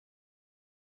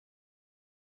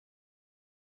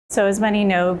So as many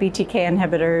know, BTK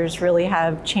inhibitors really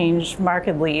have changed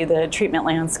markedly the treatment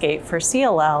landscape for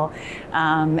CLL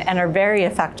and are very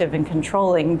effective in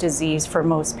controlling disease for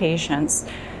most patients.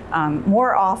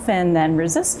 More often than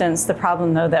resistance, the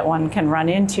problem though that one can run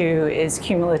into is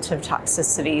cumulative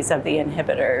toxicities of the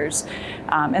inhibitors.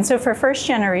 And so for first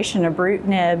generation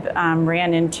Ibrutinib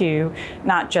ran into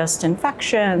not just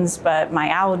infections, but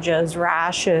myalgias,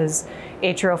 rashes,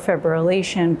 atrial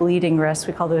fibrillation, bleeding risk.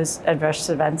 We call those adverse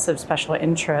events of special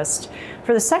interest.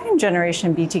 For the second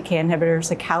generation BTK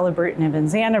inhibitors, Acalabrutinib and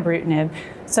Zanubrutinib,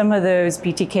 some of those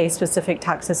BTK specific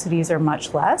toxicities are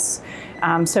much less.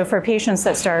 So for patients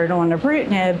that started on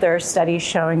Ibrutinib, there are studies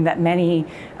showing that many,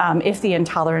 if the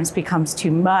intolerance becomes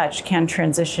too much, can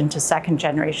transition to second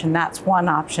generation. That's one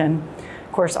option.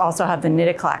 Of course, also have the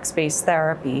nitoclax-based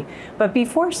therapy. But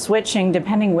before switching,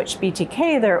 depending which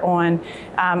BTK they're on,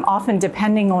 often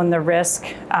depending on the risk,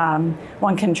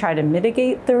 one can try to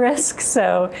mitigate the risk.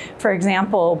 So for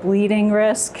example, bleeding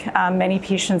risk, many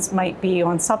patients might be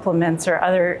on supplements or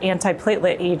other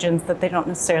antiplatelet agents that they don't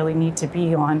necessarily need to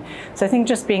be on. So I think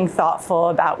just being thoughtful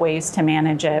about ways to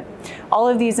manage it. All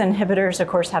of these inhibitors, of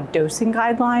course, have dosing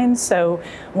guidelines. So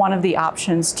one of the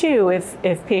options too,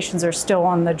 if patients are still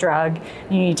on the drug,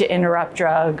 you need to interrupt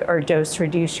drug or dose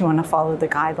reduce, you want to follow the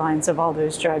guidelines of all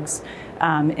those drugs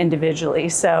individually.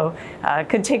 So it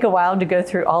could take a while to go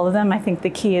through all of them. I think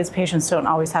the key is patients don't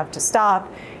always have to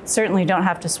stop, certainly don't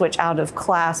have to switch out of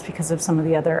class because of some of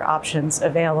the other options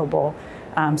available.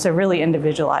 So really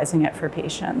individualizing it for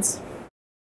patients.